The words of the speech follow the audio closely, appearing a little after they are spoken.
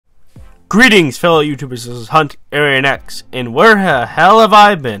Greetings, fellow YouTubers. This is Hunt Arian X, and where the hell have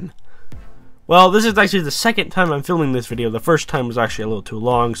I been? Well, this is actually the second time I'm filming this video. The first time was actually a little too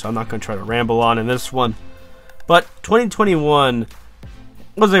long, so I'm not going to try to ramble on in this one. But 2021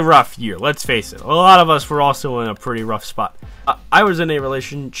 was a rough year, let's face it. A lot of us were also in a pretty rough spot. I was in a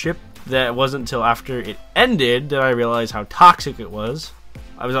relationship that wasn't until after it ended that I realized how toxic it was.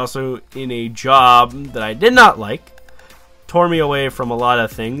 I was also in a job that I did not like, tore me away from a lot of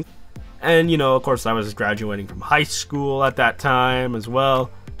things. And, you know, of course, I was graduating from high school at that time as well.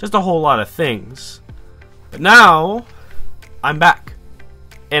 Just a whole lot of things. But now, I'm back.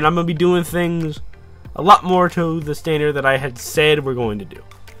 And I'm going to be doing things a lot more to the standard that I had said we're going to do.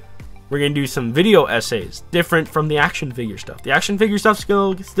 We're going to do some video essays, different from the action figure stuff. The action figure stuff's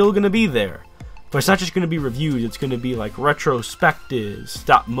still going to be there. But it's not just going to be reviews. It's going to be like retrospectives,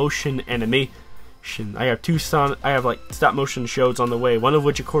 stop motion animation. I have like stop motion shows on the way, one of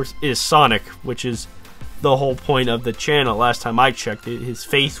which of course is Sonic, which is the whole point of the channel. Last time I checked it, his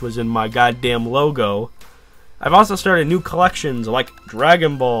face was in my goddamn logo. I've also started new collections like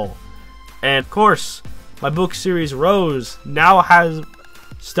Dragon Ball, and of course my book series Rose now has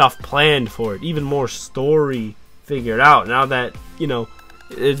stuff planned for it, even more story figured out. Now that, you know,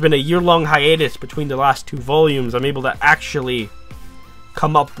 it's been a year-long hiatus between the last two volumes, I'm able to actually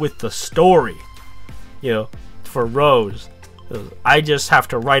come up with the story, you know, for Rose. I just have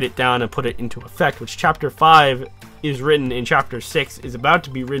to write it down and put it into effect, which chapter 5 is written and chapter 6 is about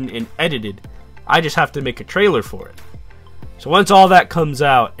to be written and edited. I just have to make a trailer for it. So once all that comes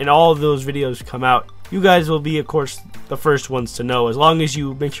out and all of those videos come out, you guys will be, of course, the first ones to know, as long as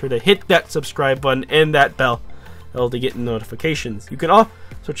you make sure to hit that subscribe button and that bell to get notifications. You can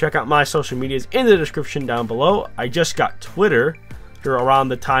also check out my social medias in the description down below. I just got Twitter around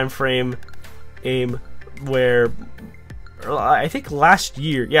the time frame where I think last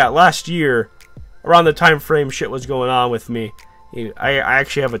year around the time frame shit was going on with me. I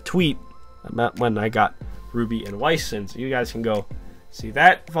actually have a tweet about when I got Ruby and Wyson, so you guys can go see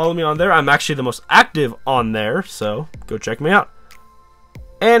that, follow me on there. I'm actually the most active on there, so go check me out.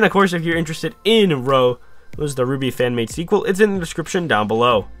 And of course, if you're interested in Rose, the Ruby fan-made sequel, it's in the description down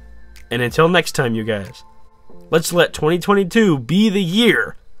below. And until next time, you guys, let's let 2022 be the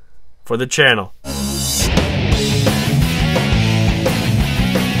year for the channel.